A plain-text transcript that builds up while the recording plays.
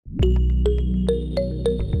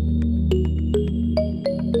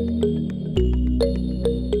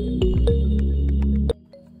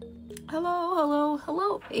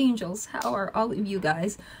How are all of you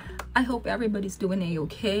guys? I hope everybody's doing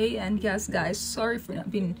a-okay. And yes, guys, sorry for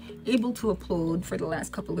not being able to upload for the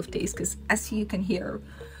last couple of days, because as you can hear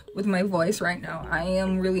with my voice right now, I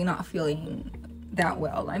am really not feeling that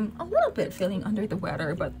well. I'm a little bit feeling under the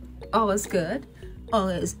weather, but all is good. All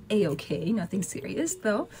is a-okay, nothing serious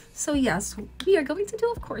though. So yes, we are going to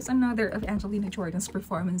do, of course, another of Angelina Jordan's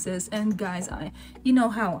performances. And guys, you know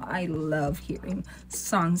how I love hearing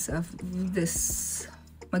songs of this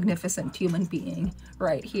magnificent human being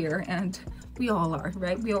right here, and we all are,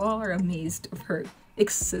 right? We all are amazed of her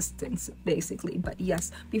existence, basically. But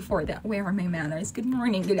yes, before that, where are my manners? Good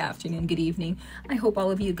morning, good afternoon, good evening. I hope all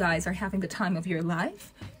of you guys are having the time of your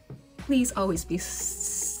life. Please always be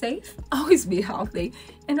safe, always be healthy,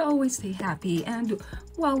 and always stay happy. And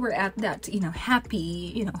while we're at that,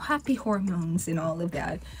 happy hormones and all of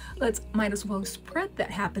that, might as well spread that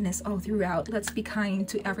happiness all throughout. Let's be kind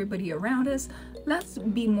to everybody around us. Let's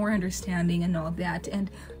be more understanding and all of that. And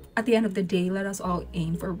at the end of the day, let us all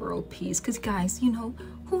aim for world peace. Because guys, who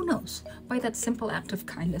knows? By that simple act of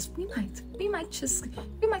kindness, we might just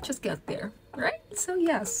get there, right? So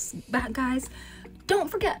yes, but guys, don't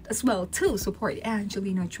forget as well to support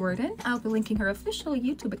Angelina Jordan. I'll be linking her official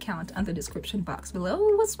YouTube account on the description box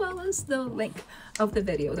below, as well as the link of the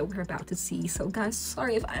video that we're about to see. So guys,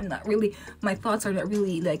 sorry if my thoughts are not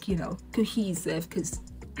really cohesive, because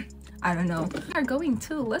I don't know. We are going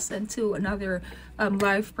to listen to another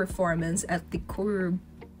live performance at the Copenhagen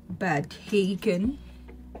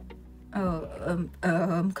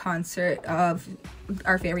concert of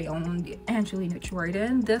our very own Angelina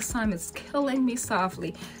Jordan. This time it's Killing Me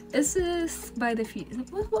Softly. Is this by the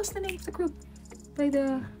what's the name of the group? By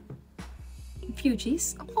the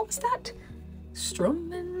Fugees. Oh, what was that?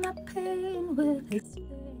 Strumming my pain with his finger.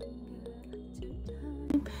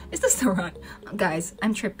 Is this the wrong? Guys,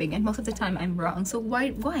 I'm tripping, and most of the time I'm wrong. So why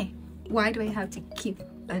do I have to keep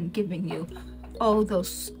giving you all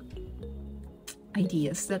those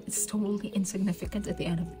ideas that it's totally insignificant at the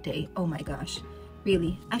end of the day? Oh my gosh,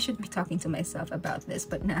 really, I should be talking to myself about this,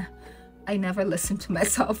 but nah, I never listen to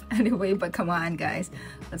myself anyway. But come on guys,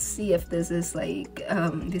 let's see if this is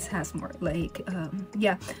this has more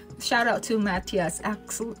yeah, shout out to Matthias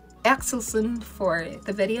Axelson for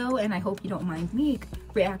the video, and I hope you don't mind me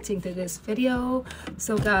reacting to this video.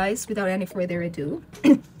 So guys, without any further ado,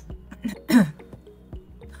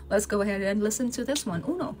 let's go ahead and listen to this one.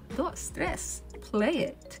 Uno, dos, tres. Play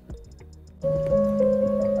it.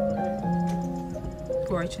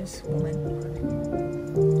 Gorgeous woman.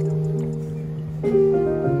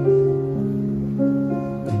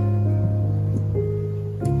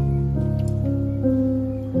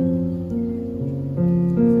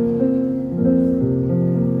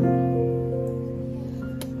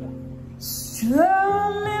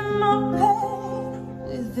 Strumming my pain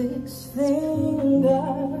with his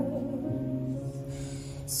fingers,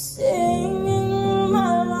 singing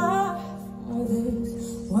my life with his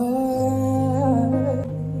words,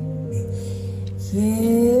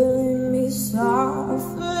 killing me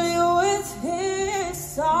softly with his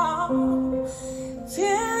song,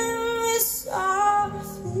 killing me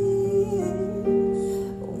softly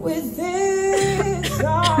with his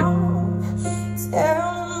song,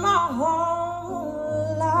 telling my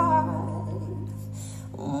whole life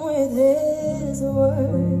with his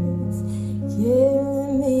words,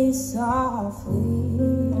 killing me softly.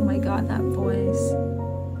 Oh my god, that voice.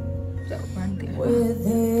 That run there. With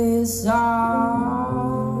his song.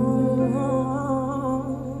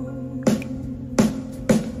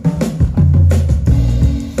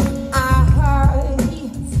 I heard he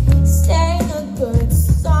sang a good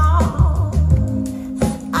song.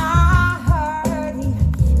 I heard he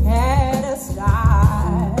had a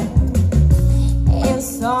style, and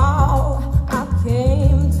so I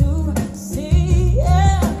came to see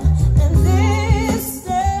him, and this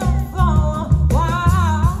stayed for a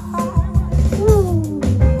while.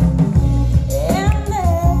 And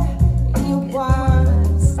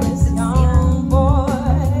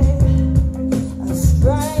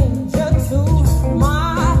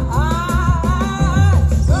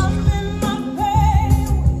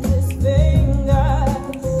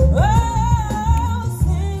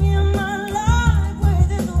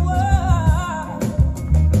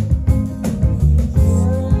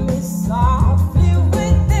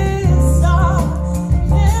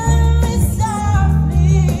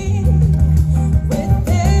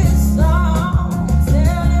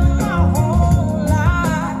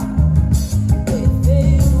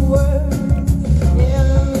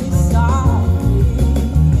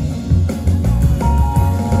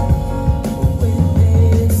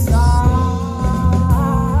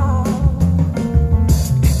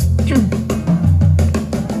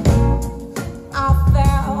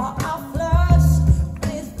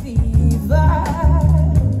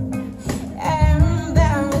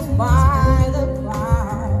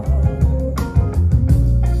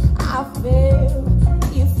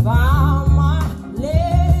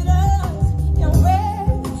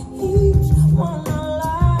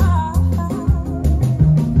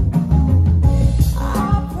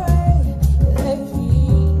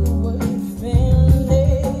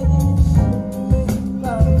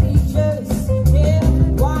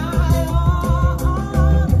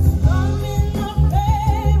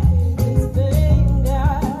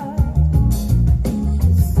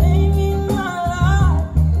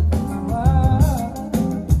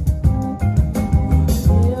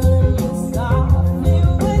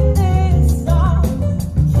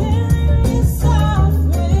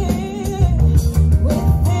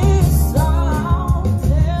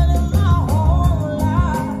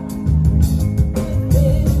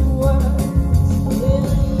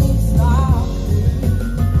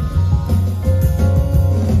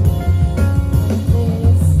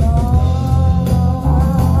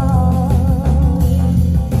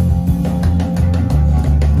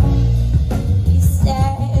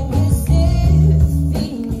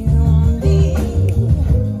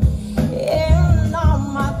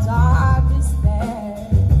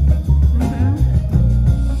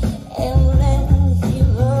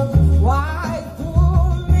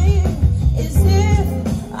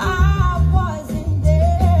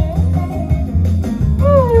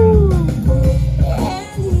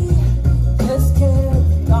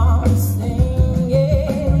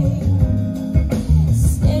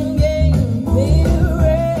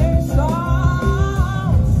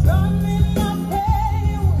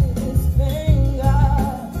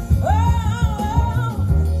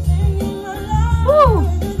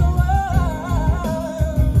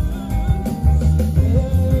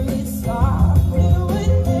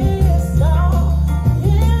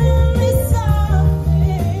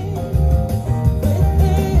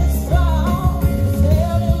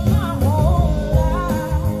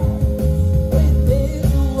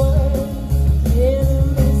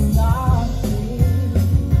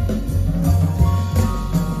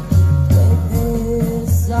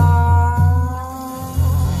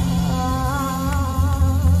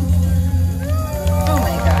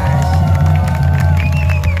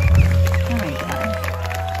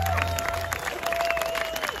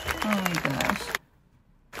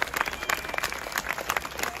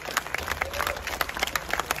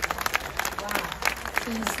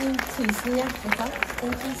tusen hjertelig takk.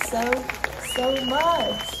 Thank you so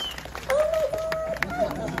much.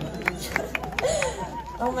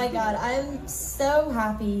 Oh my god, I'm so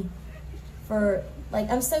happy for, like,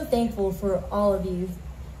 I'm so thankful for all of you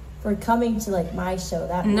for coming to, like, my show.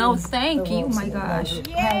 That no, means thank the you. world My to me. gosh. Like,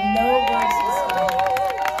 I have no words to describe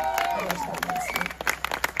how much that means to me.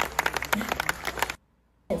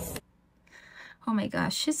 Yes. Oh my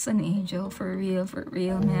gosh, she's an angel, for real,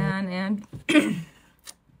 man. And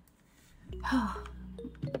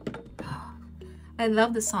I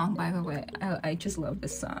love the song, by the way. I just love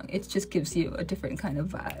this song. It just gives you a different kind of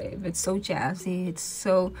vibe. It's so jazzy. It's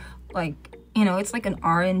so, like, you know, it's like an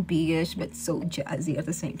R&B-ish, but so jazzy at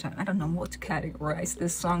the same time. I don't know what to categorize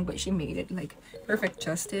this song, but she made it, like, perfect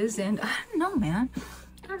justice. And I don't know, man.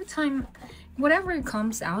 Every time, whatever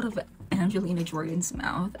comes out of Angelina Jordan's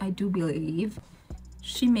mouth, I do believe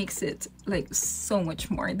she makes it like so much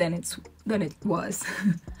more than it was.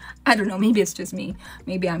 I don't know, maybe it's just me,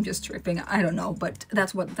 maybe I'm just tripping, I don't know, but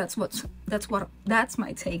that's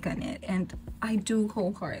my take on it. And I do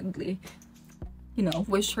wholeheartedly, you know,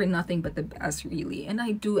 wish her nothing but the best, really. And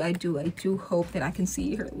I do hope that I can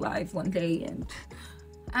see her live one day, and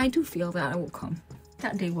I do feel that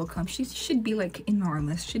that day will come. She should be like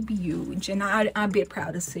enormous, should be huge, and I'd be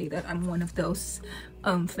proud to say that I'm one of those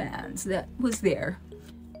fans that was there.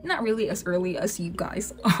 Not really as early as you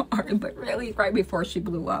guys are, but really right before she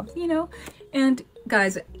blew up, you know. And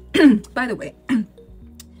guys, by the way,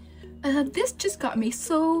 this just got me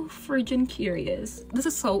so friggin' curious. This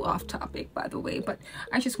is so off topic, by the way, but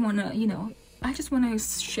I just wanna, you know,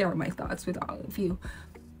 share my thoughts with all of you.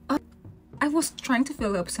 I was trying to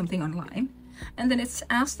fill up something online, and then it's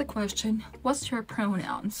asked the question, what's your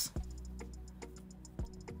pronouns?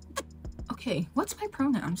 Okay, what's my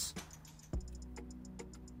pronouns?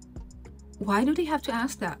 Why do they have to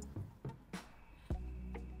ask that?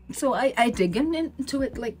 So I dig into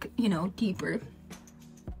it, like, you know, deeper.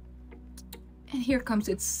 And here comes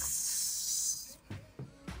it says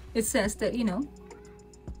that, you know,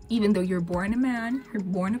 even though you're born a man, you're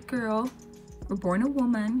born a girl, you're born a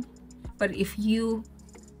woman, but if you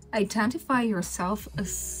identify yourself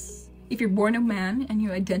as, if you're born a man and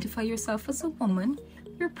you identify yourself as a woman,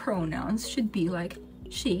 your pronouns should be like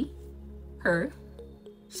she, her,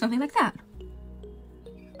 something like that.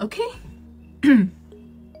 Okay.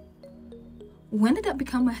 When did that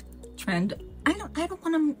become a trend? I don't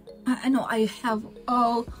want to. I know I have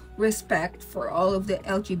all respect for all of the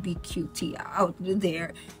LGBTQ out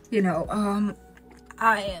there. You know,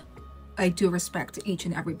 I do respect each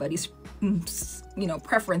and everybody's, you know,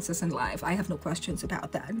 preferences in life. I have no questions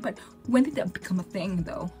about that. But when did that become a thing,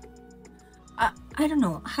 though? I don't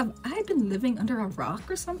know. Have I been living under a rock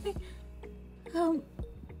or something?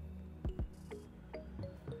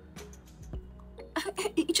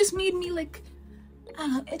 It just made me like,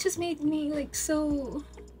 so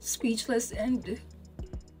speechless and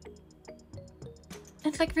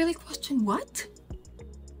like really question what.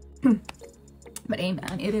 But hey,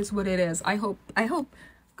 man, it is what it is. I hope,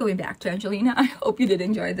 going back to Angelina, I hope you did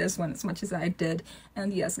enjoy this one as much as I did.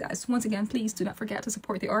 And yes, guys, once again, please do not forget to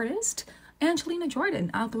support the artist Angelina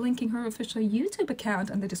Jordan. I'll be linking her official YouTube account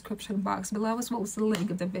in the description box below, as well as the link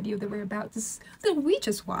of the video that we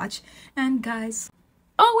just watched. And guys,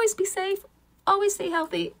 always be safe, always stay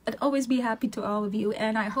healthy, and always be happy to all of you.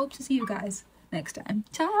 And I hope to see you guys next time.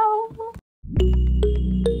 Ciao.